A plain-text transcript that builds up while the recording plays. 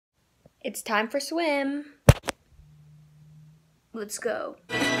It's time for swim. Let's go.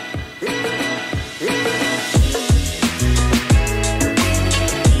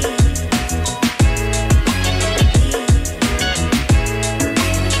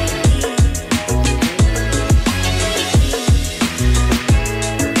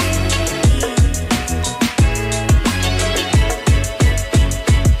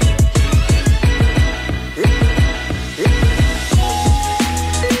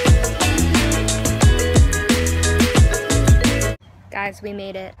 Guys, we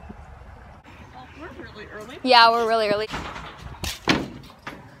made it. We're really early. Yeah, we're really early.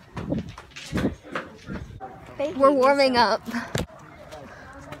 We're warming up.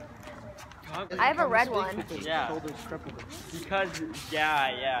 I have a red one. Yeah. Because,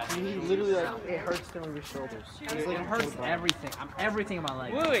 yeah. He literally, like, it hurts to move his shoulders. It hurts everything. Everything in my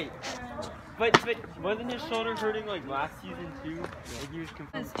leg. Wait. But wasn't his shoulder hurting like last season too? Like he was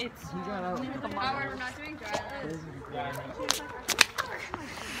confused. It's We're not doing dry.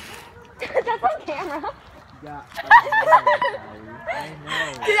 That's on camera. Yeah.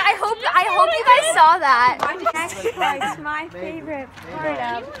 Dude, I hope you guys saw that. Next part's my favorite part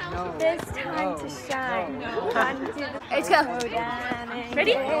of this time to shine. Let's go.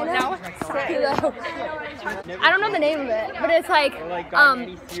 Ready? No. I don't know the name of it, but it's like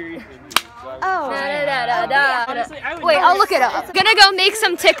Oh. Wait, I'll look it up. Gonna go make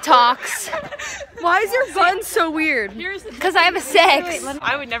some TikToks. Why is your bun so weird? Because I have a 6.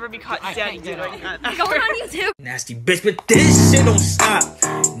 I would never be caught dead doing that. Going on YouTube. Nasty bitch, but this shit don't stop.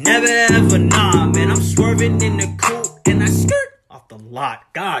 Never ever nah, man. I'm swerving in the coupe and I skirt off the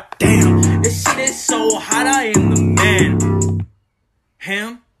lot. God damn, this shit is so hot. I am the man.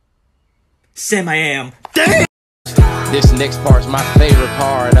 Ham? Sam I am. Damn! This next part's my favorite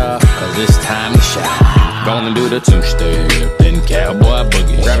part, cause it's time to shine. Gonna do the 2-step, then cowboy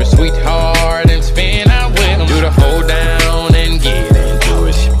boogie. Grab a sweetheart and spin out with him. Do the hold down and get into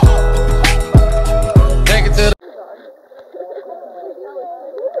it. Take it to the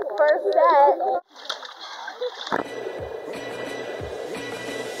First set.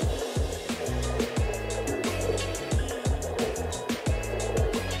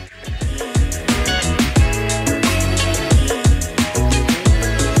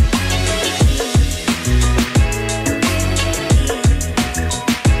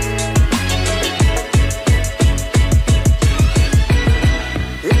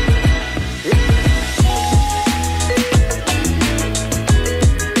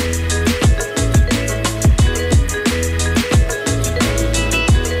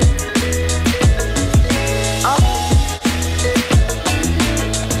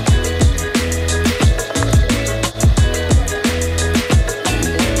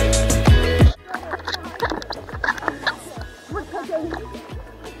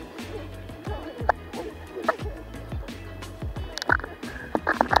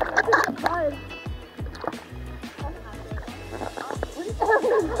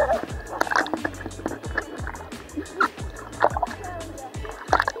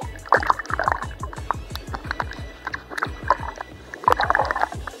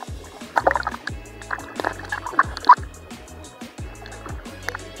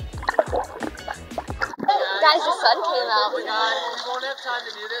 Guys, the sun came out. We won't have time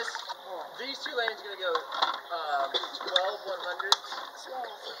to do this. These 2 lanes are going to go 12 100s.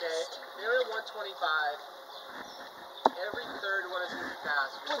 Okay. The other 125. Every third one is going to be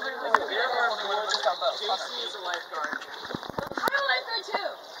fast. There are more. JC is a lifeguard. I'm a lifeguard too.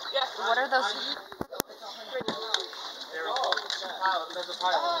 Yeah. What are those? There we go. That's a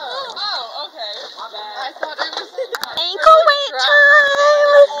pilot. Oh, okay. I thought it was Ankle weight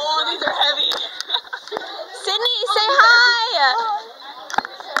time! Oh, these are heavy. Sydney, say hi!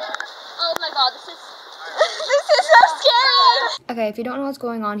 Oh my god, this is so scary! Okay, if you don't know what's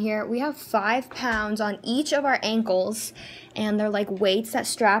going on here, we have 5 pounds on each of our ankles, and they're like weights that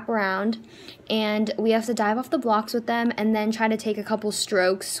strap around, and we have to dive off the blocks with them and then try to take a couple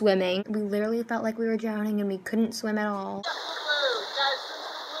strokes swimming. We literally felt like we were drowning and we couldn't swim at all.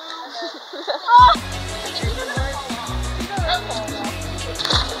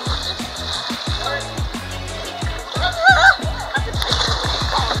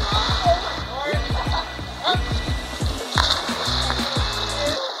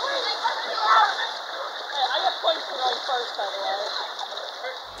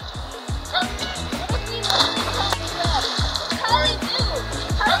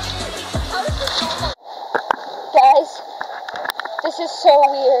 Guys, this is so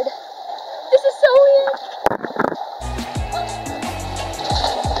weird. This is so weird.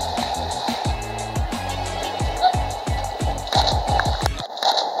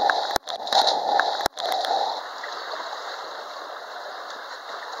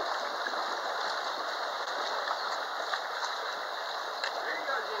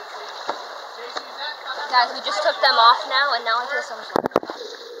 guys, we just took them off now, and now I feel so much better.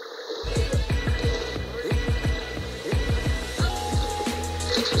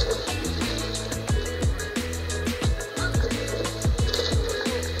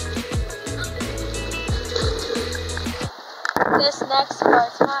 This next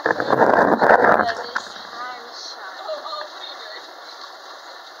part's my favorite because it's time shine.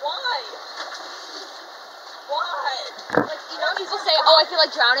 Why? Why? Like, you know, people say, oh, I feel like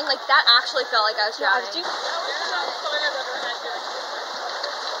drowning. Like, that actually felt like I was drowning. You're not the fun I've ever had here.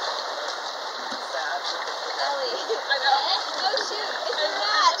 Ellie. I know. Oh, shoot. It's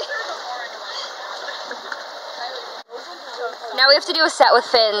mad. Now we have to do a set with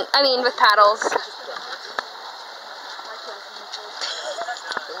with paddles.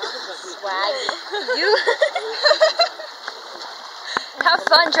 You have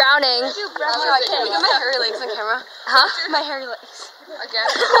fun drowning. Look at my hairy legs on camera. Huh? My hairy legs. Again.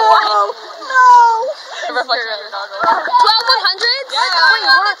 Oh, no! The reflection of your goggles. 1200s? Yeah. Wait,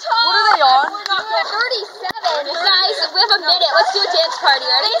 what? What are they on? 37. Guys, we have a minute. Let's do a dance party.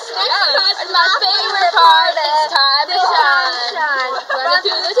 Ready? Yeah. It's my favorite part. It's time to shine. Run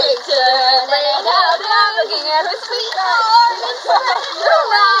through the picture. Lay down, looking at her sweet heart.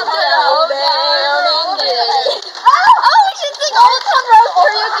 Around the whole down and get it. Oh, we should sing Old Town Road for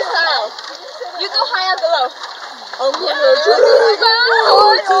you this time. You go high, I'll go low. I'm gonna do it. Go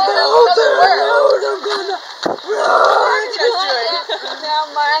to the old road. I'm gonna run. Now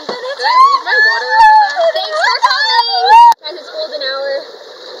I'm gonna take my water. Thanks for coming. Guys, it's golden hour.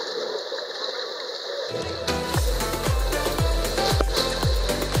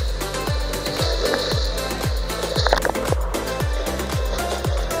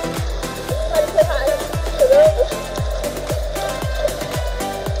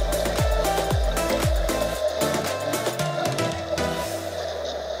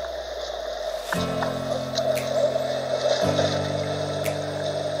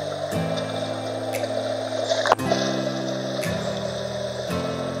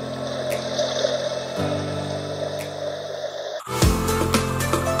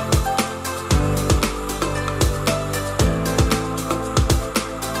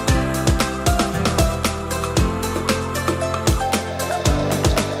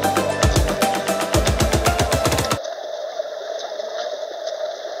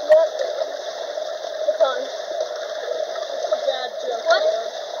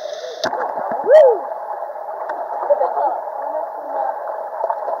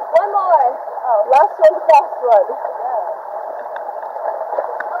 One more. Oh, last one, fast one.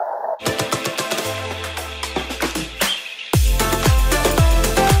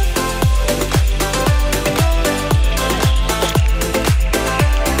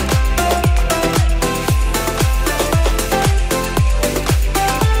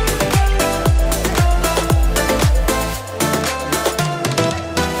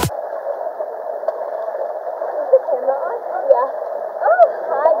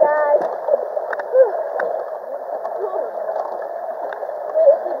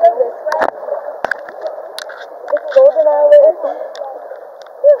 Golden hour.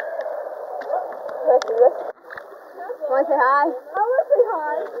 Want to say hi? I want to say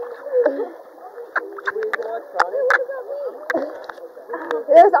hi.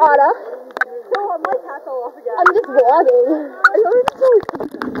 There's Anna. Oh, my cat's all off again. I'm just vlogging.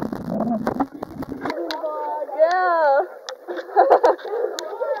 Yeah.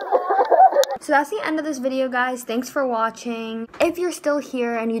 So that's the end of this video, guys. Thanks for watching. If you're still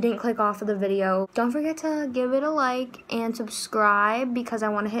here and you didn't click off of the video, don't forget to give it a like and subscribe because I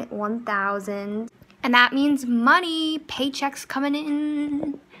want to hit 1,000. And that means money, paychecks coming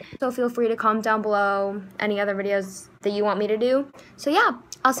in. So feel free to comment down below any other videos that you want me to do. So yeah,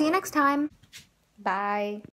 I'll see you next time. Bye.